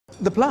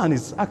The plan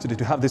is actually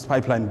to have this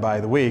pipeline, by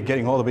the way,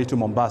 getting all the way to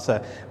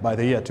Mombasa by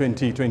the year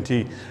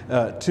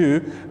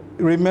 2022.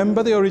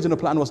 Remember, the original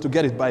plan was to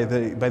get it by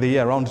the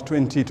year around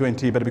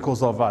 2020, but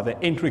because of the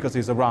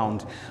intricacies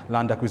around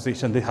land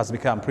acquisition, it has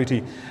become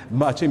pretty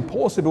much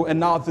impossible.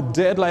 And now the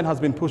deadline has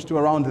been pushed to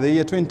around the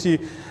year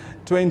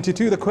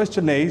 2022. The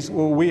question is,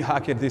 will we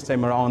hack it this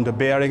time around,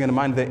 bearing in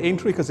mind the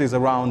intricacies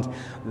around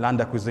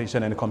land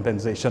acquisition and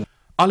compensation?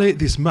 Early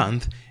this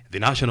month, the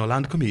National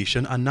Land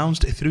Commission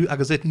announced through a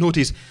Gazette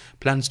notice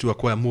plans to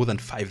acquire more than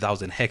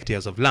 5,000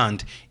 hectares of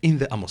land in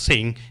the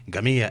Amosing,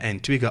 Gamia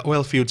and Twiga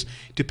oil fields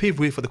to pave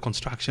way for the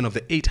construction of the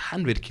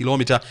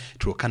 800-kilometer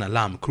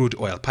Turkana-Lami crude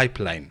oil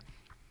pipeline.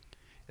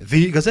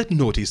 The Gazette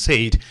notice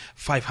said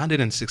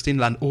 516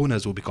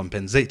 landowners will be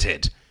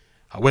compensated.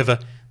 However,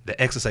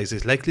 the exercise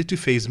is likely to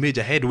face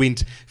major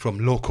headwinds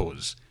from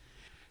locals.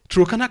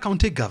 Turkana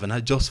County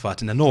Governor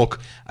Josephat Nanok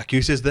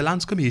accuses the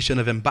Lands Commission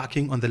of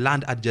embarking on the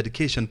land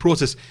adjudication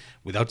process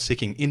without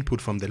seeking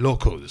input from the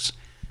locals.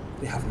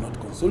 They have not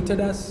consulted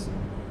us.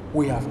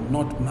 We have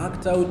not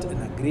marked out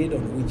and agreed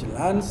on which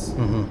lands.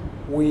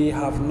 We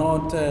have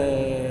not,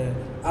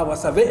 our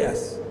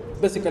surveyors,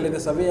 basically the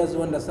surveyors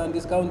who understand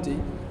this county,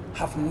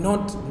 have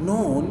not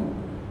known,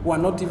 were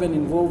not even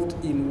involved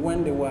in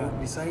when they were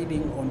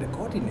deciding on the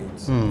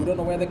coordinates. We don't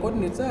know where the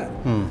coordinates are.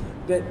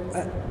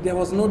 There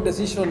was no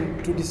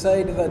decision to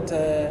decide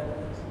that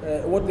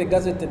what the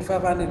gazetted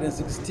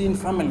 516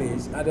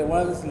 families are the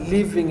ones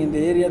living in the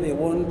area they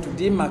want to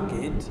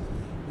demarcate,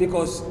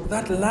 because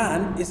that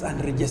land is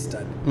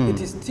unregistered.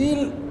 It is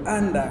still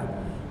under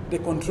the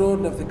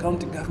control of the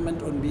county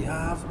government on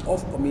behalf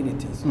of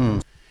communities.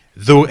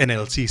 Though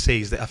NLC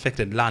says the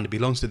affected land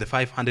belongs to the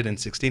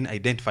 516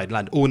 identified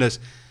landowners,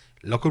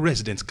 local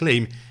residents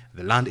claim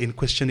the land in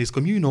question is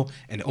communal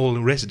and all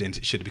residents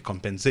should be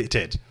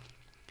compensated.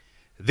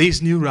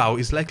 This new row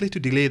is likely to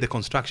delay the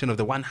construction of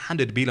the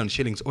 100 billion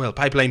shillings oil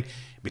pipeline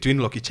between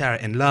Lokuchar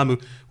and Lamu,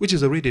 which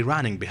is already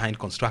running behind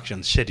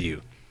construction schedule.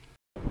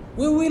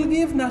 We will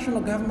give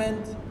national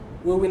government,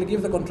 we will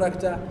give the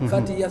contractor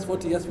 30 years,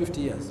 40 years, 50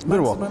 years.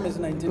 Maximum is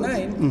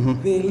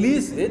 99. They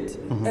lease it,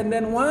 and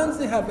then once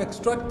they have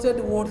extracted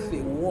what they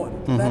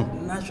want,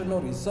 that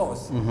national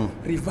resource,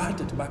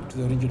 revert it back to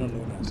the original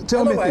owners.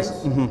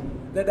 Otherwise,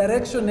 the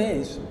direction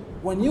is,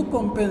 when you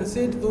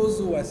compensate those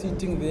who are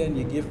sitting there and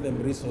you give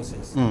them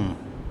resources,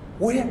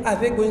 where are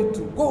they going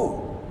to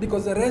go?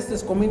 Because the rest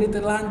is community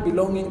land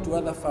belonging to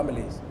other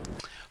families.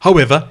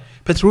 However,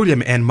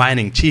 Petroleum and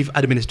Mining Chief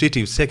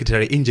Administrative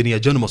Secretary Engineer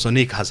John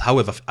Mosonik has,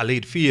 however,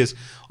 allayed fears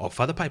of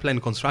further pipeline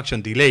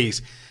construction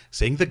delays,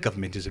 saying the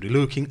government is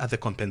relooking at the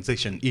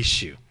compensation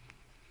issue.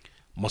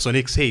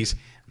 Mosonik says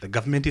the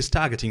government is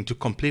targeting to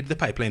complete the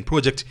pipeline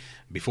project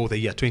before the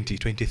year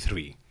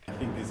 2023. I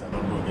think this is an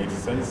ongoing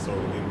exercise, so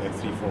in the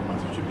next 3-4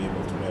 months we should be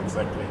able to know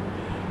exactly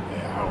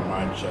how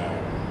much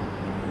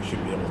we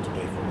should be able to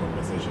pay for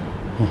compensation.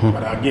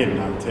 But again,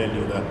 I'll tell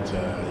you that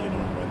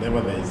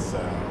whenever there is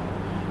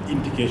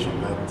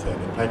indication that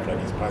the pipeline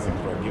is passing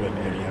through a given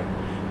area,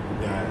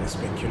 there are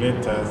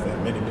speculators, there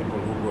are many people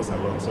who goes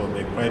along, so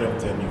quite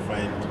often you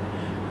find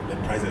the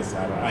prices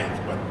are high.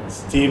 But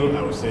still,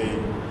 I would say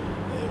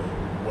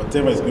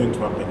whatever is going to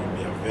happen will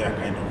be a fair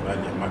kind of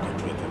value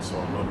market rate and so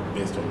on, not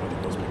based on what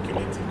it was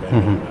speculative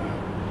kind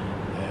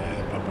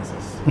of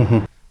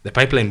purposes. The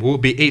pipeline will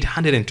be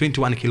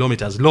 821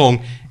 kilometers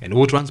long and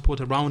will transport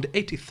around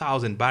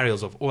 80,000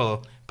 barrels of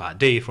oil per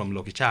day from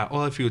Lokuchar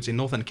oil fields in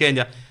northern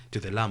Kenya to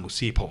the Lamu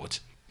seaport.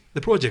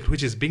 The project,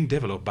 which is being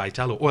developed by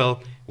Talo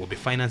Oil, will be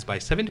financed by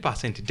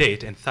 70%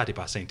 debt and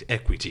 30%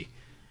 equity.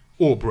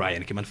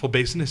 O'Brien Kiman for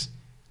Business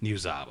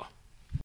News Hour.